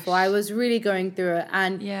day before. I was really going through it.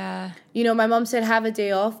 And, my mom said, have a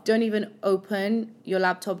day off. Don't even open your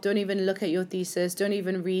laptop. Don't even look at your thesis. Don't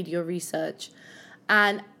even read your research.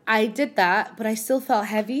 And I did that, but I still felt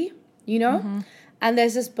heavy, And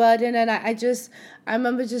there's this burden. And I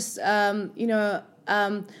remember just,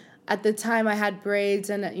 at the time I had braids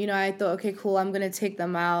and, I thought, okay, cool, I'm going to take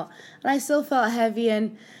them out. And I still felt heavy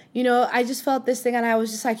and, I just felt this thing and I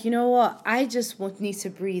was just like, you know what? I just need to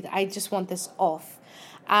breathe. I just want this off.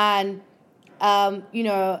 And,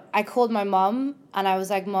 I called my mom and I was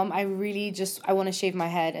like, Mom, I want to shave my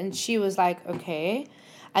head. And she was like, okay.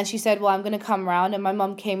 And she said, well, I'm going to come round. And my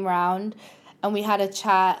mom came round and we had a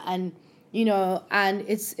chat and, and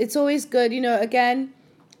it's always good, again,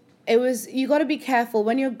 you got to be careful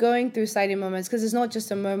when you're going through sliding moments because it's not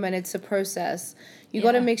just a moment, it's a process. You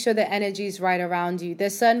got to make sure the energy is right around you.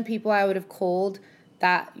 There's certain people I would have called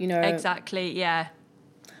that, Exactly, yeah.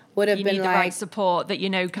 Would have you been need like... the right support that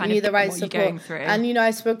kind of need the right what support. You're going through. And,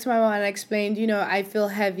 I spoke to my mom and I explained, I feel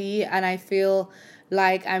heavy and I feel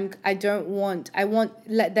like I want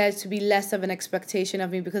there to be less of an expectation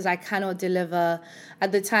of me because I cannot deliver.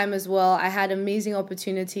 At the time as well, I had amazing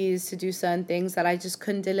opportunities to do certain things that I just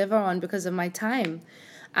couldn't deliver on because of my time.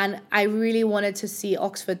 And I really wanted to see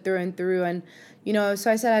Oxford through and through. And, so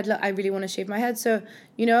I said, I really want to shave my head. So,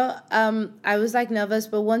 I was like nervous,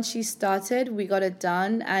 but once she started, we got it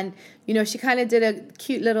done. And, she kind of did a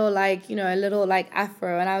cute little a little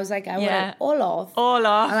afro. And I was like, I want it all off. All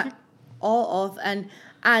off. All off.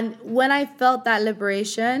 And when I felt that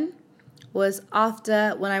liberation was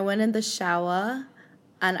after when I went in the shower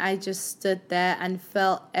and I just stood there and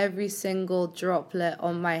felt every single droplet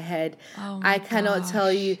on my head. I cannot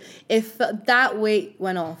tell you, if that weight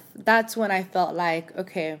went off, that's when I felt like,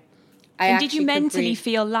 okay, and did you mentally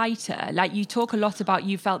feel lighter? Like, you talk a lot about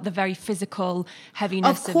you felt the very physical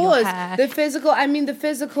heaviness of your hair. The physical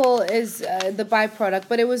is the byproduct,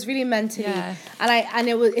 but it was really mentally. Yeah. And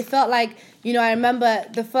it felt like, you know, I remember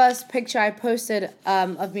the first picture I posted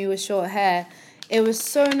of me with short hair. It was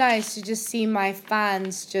so nice to just see my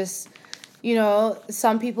fans just, you know,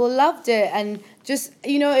 some people loved it, and just,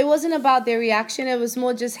 you know, it wasn't about their reaction. It was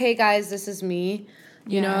more just, hey guys, this is me.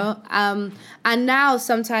 You know, and now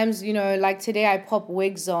sometimes, you know, like today I pop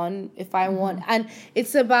wigs on if I want, and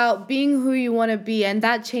it's about being who you want to be, and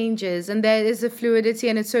that changes, and there is a fluidity,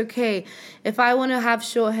 and it's okay. If I want to have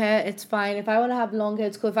short hair, it's fine. If I want to have long hair,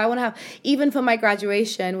 it's cool. If I want to have, even for my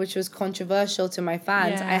graduation, which was controversial to my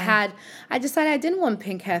fans, I decided I didn't want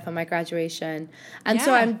pink hair for my graduation, and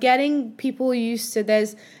so I'm getting people used to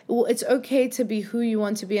it's okay to be who you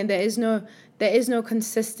want to be, and there is no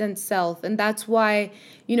consistent self. And that's why,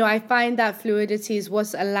 you know, I find that fluidity is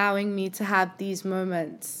what's allowing me to have these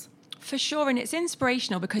moments. For sure. And it's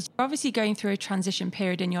inspirational because you're obviously going through a transition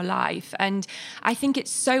period in your life. And I think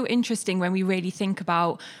it's so interesting when we really think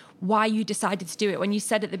about why you decided to do it. When you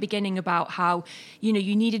said at the beginning about how, you know,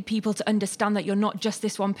 you needed people to understand that you're not just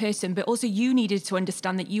this one person, but also you needed to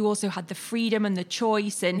understand that you also had the freedom and the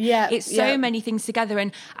choice, and it's so many things together.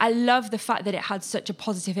 And I love the fact that it had such a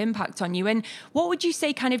positive impact on you. And what would you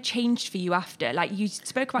say kind of changed for you after? Like, you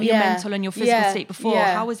spoke about your mental and your physical state before.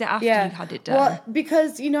 How was it after you had it done? Well,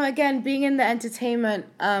 because, you know, again, being in the entertainment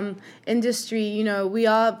industry, you know, we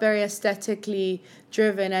are very aesthetically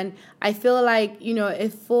driven, and I feel like, you know,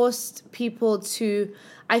 it forced people to,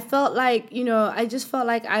 I felt like, you know, I just felt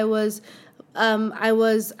like I just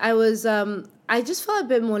felt a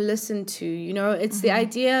bit more listened to, you know. It's the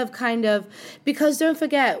idea of kind of, because don't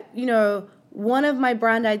forget, you know, one of my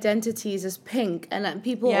brand identities is pink, and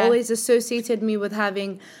people always associated me with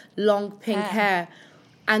having long pink hair.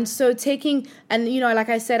 And so you know, like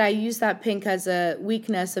I said, I use that pink as a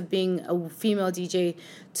weakness of being a female DJ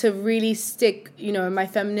to really stick, you know, my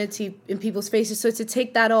femininity in people's faces. So to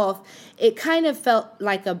take that off, it kind of felt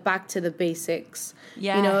like a back to the basics.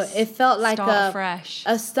 Yes. You know, it felt like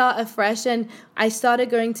a start afresh. And I started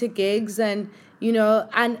going to gigs, and, you know,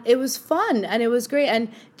 and it was fun and it was great. And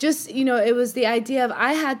just, you know, it was the idea of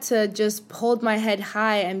I had to just hold my head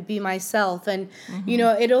high and be myself. And, you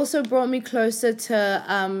know, it also brought me closer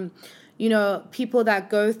to, you know, people that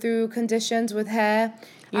go through conditions with hair.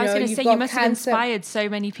 I was going to say, you must have inspired so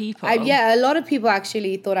many people. A lot of people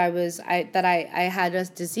actually thought I had a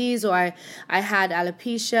disease, or I had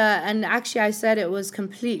alopecia. And actually I said it was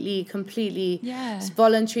completely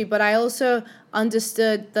voluntary. But I also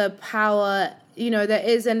understood the power, you know, there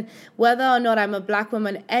is, and whether or not I'm a black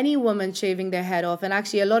woman, any woman shaving their head off, and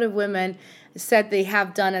actually a lot of women said they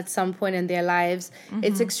have done at some point in their lives,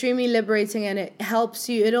 it's extremely liberating, and it helps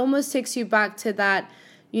you, it almost takes you back to that,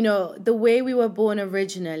 you know, the way we were born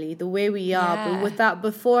originally, the way we are, but with that,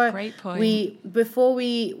 before we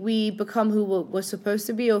become who we're supposed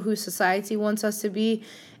to be, or who society wants us to be,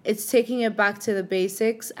 it's taking it back to the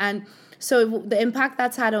basics. And so the impact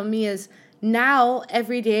that's had on me is, now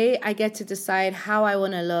every day I get to decide how I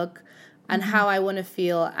want to look and how I want to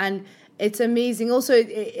feel, and it's amazing. Also,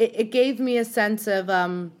 it gave me a sense of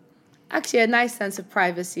actually a nice sense of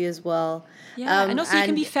privacy as well. Yeah, and also you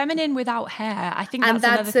can be feminine without hair. I think that's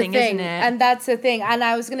another thing, isn't it? And that's the thing. And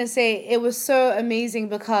I was going to say, it was so amazing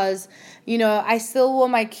because, you know, I still wore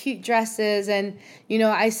my cute dresses, and, you know,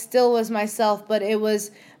 I still was myself, but it was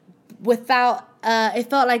without, it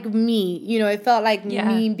felt like me, you know, it felt like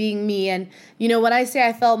me being me. And, you know, when I say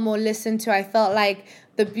I felt more listened to, I felt like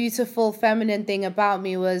the beautiful feminine thing about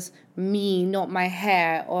me was me, not my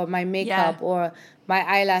hair or my makeup or my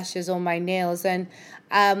eyelashes or my nails. And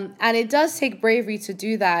it does take bravery to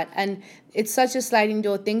do that. And it's such a sliding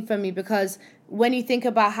door thing for me, because when you think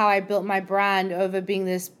about how I built my brand over being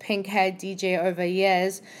this pink-haired DJ over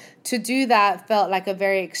years, to do that felt like a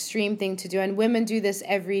very extreme thing to do. And women do this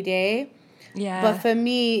every day. Yeah. But for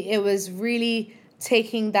me, it was really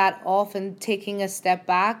taking that off and taking a step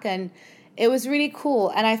back. And it was really cool.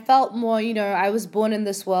 And I felt more, you know, I was born in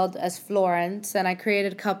this world as Florence, and I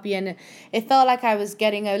created Cuppy, and it felt like I was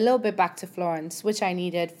getting a little bit back to Florence, which I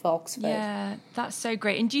needed for Oxford. Yeah, that's so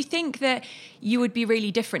great. And do you think that you would be really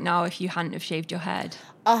different now if you hadn't have shaved your head?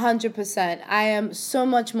 100%. I am so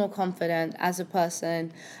much more confident as a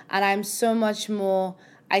person, and I'm so much more,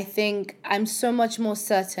 I think I'm so much more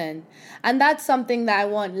certain. And that's something that I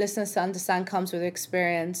want listeners to understand comes with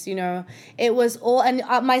experience. You know, it was all, and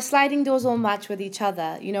my sliding doors all match with each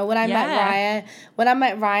other. You know, when I met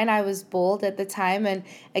Ryan, I was bald at the time. And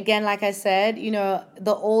again, like I said, you know,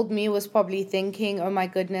 the old me was probably thinking, oh my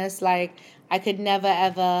goodness, like I could never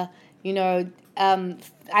ever, you know,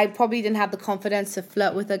 I probably didn't have the confidence to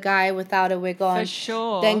flirt with a guy without a wig on. For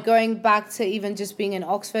sure. Then going back to even just being in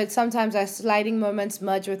Oxford, sometimes our sliding moments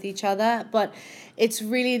merge with each other. But it's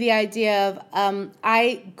really the idea of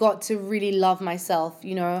I got to really love myself,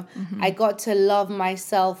 you know. I got to love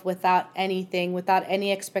myself without anything, without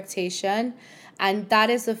any expectation. And that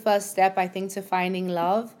is the first step, I think, to finding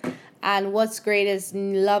love. And what's great is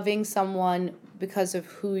loving someone because of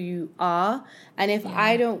who you are. And if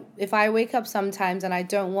I wake up sometimes and I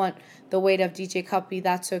don't want the weight of DJ Cuppy,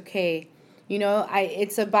 that's okay. You know,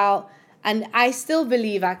 it's about, and I still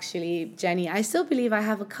believe, actually, Jenny, I still believe I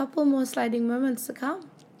have a couple more sliding moments to come.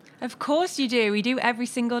 Of course you do. We do every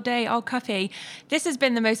single day. Oh, Cuppy, this has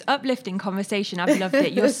been the most uplifting conversation. I've loved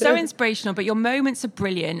it. You're so inspirational, but your moments are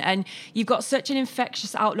brilliant. And you've got such an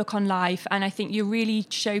infectious outlook on life. And I think you really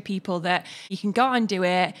show people that you can go out and do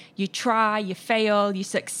it. You try, you fail, you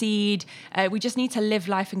succeed. We just need to live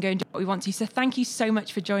life and go and do what we want to. So thank you so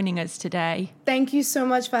much for joining us today. Thank you so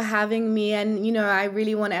much for having me. And, you know, I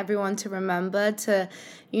really want everyone to remember to,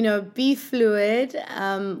 you know, be fluid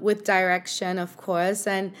with direction, of course.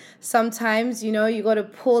 And sometimes, you know, you got to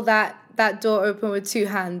pull that door open with two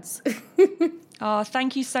hands. Oh,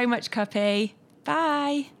 thank you so much, Cuppy.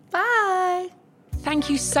 Bye. Bye. Thank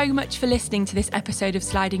you so much for listening to this episode of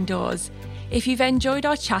Sliding Doors. If you've enjoyed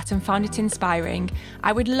our chat and found it inspiring,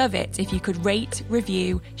 I would love it if you could rate,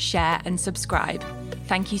 review, share, and subscribe.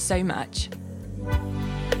 Thank you so much.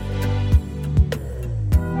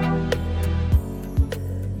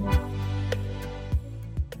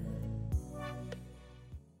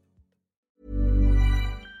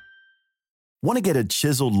 Want to get a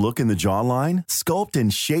chiseled look in the jawline? Sculpt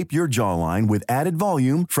and shape your jawline with added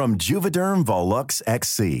volume from Juvederm Volux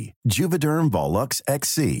XC. Juvederm Volux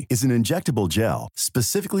XC is an injectable gel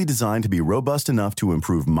specifically designed to be robust enough to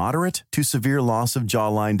improve moderate to severe loss of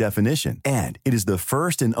jawline definition. And it is the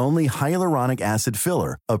first and only hyaluronic acid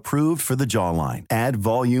filler approved for the jawline. Add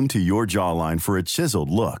volume to your jawline for a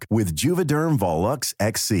chiseled look with Juvederm Volux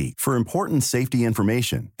XC. For important safety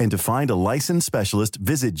information and to find a licensed specialist,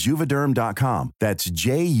 visit Juvederm.com. That's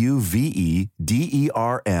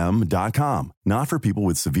Juvederm.com. Not for people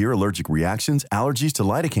with severe allergic reactions, allergies to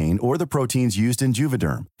lidocaine, or the proteins used in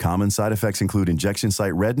Juvederm. Common side effects include injection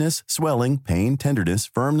site redness, swelling, pain, tenderness,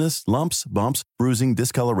 firmness, lumps, bumps, bruising,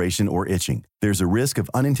 discoloration, or itching. There's a risk of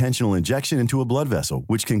unintentional injection into a blood vessel,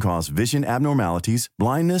 which can cause vision abnormalities,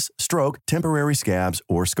 blindness, stroke, temporary scabs,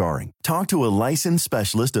 or scarring. Talk to a licensed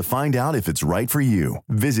specialist to find out if it's right for you.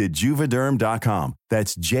 Visit Juvederm.com.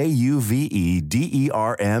 That's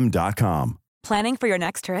Juvederm.com. Planning for your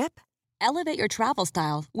next trip? Elevate your travel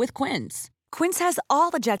style with Quince. Quince has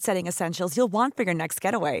all the jet-setting essentials you'll want for your next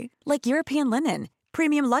getaway, like European linen,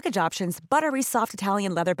 premium luggage options, buttery soft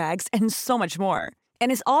Italian leather bags, and so much more.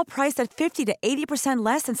 And is all priced at 50 to 80%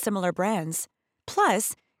 less than similar brands.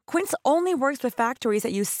 Plus, Quince only works with factories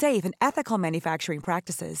that use safe and ethical manufacturing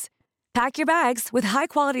practices. Pack your bags with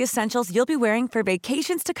high-quality essentials you'll be wearing for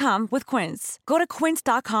vacations to come with Quince. Go to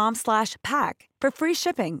quince.com/pack for free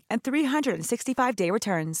shipping and 365-day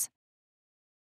returns.